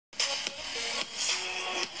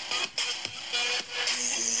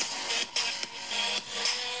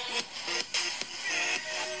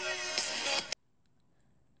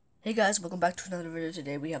Hey guys, welcome back to another video.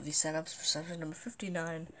 Today we have the signups for session number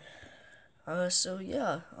 59. Sorry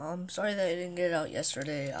that I didn't get it out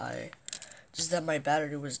yesterday. Just that my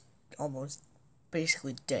battery was almost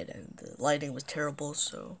basically dead and the lighting was terrible,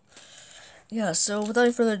 so without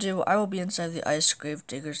any further ado, I will be inside the ice grave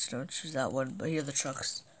digger, so don't choose that one, but here are the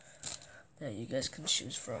trucks that you guys can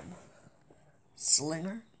choose from.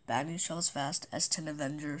 Slinger, Bad News Travels Fast, S10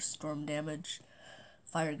 Avenger, Storm Damage,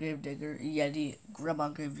 Fire Grave Digger, Yeti, Grandma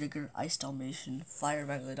Grave Digger, Ice Dalmatian, Fire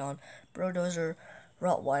Megalodon, Brodozer,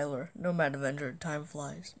 Rottweiler, Nomad Avenger, Time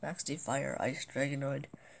Flies, Max D Fire, Ice Dragonoid,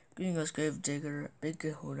 Green Ghost Grave Digger, Big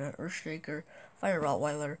Kahuna, Earthshaker, Fire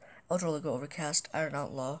Rottweiler, Ultra Logo Overcast, Iron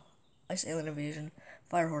Outlaw, Ice Alien Invasion,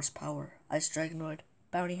 Fire Horsepower, Ice Dragonoid,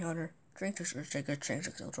 Bounty Hunter, Traintrix Earthshaker,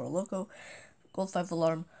 Traintrix Ultra Loco, Gold 5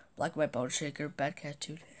 Alarm, Black White Bone Shaker, Bad Cat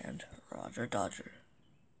Toot, and Roger Dodger.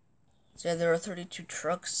 So yeah, there are 32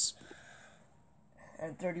 trucks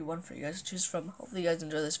and 31 for you guys to choose from. Hopefully you guys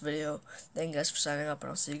enjoy this video. Thank you guys for signing up, and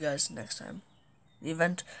I'll see you guys next time. The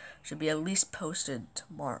event should be at least posted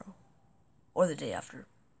tomorrow or the day after.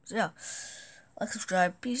 So yeah, like,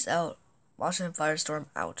 subscribe, peace out. Washington Firestorm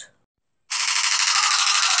out.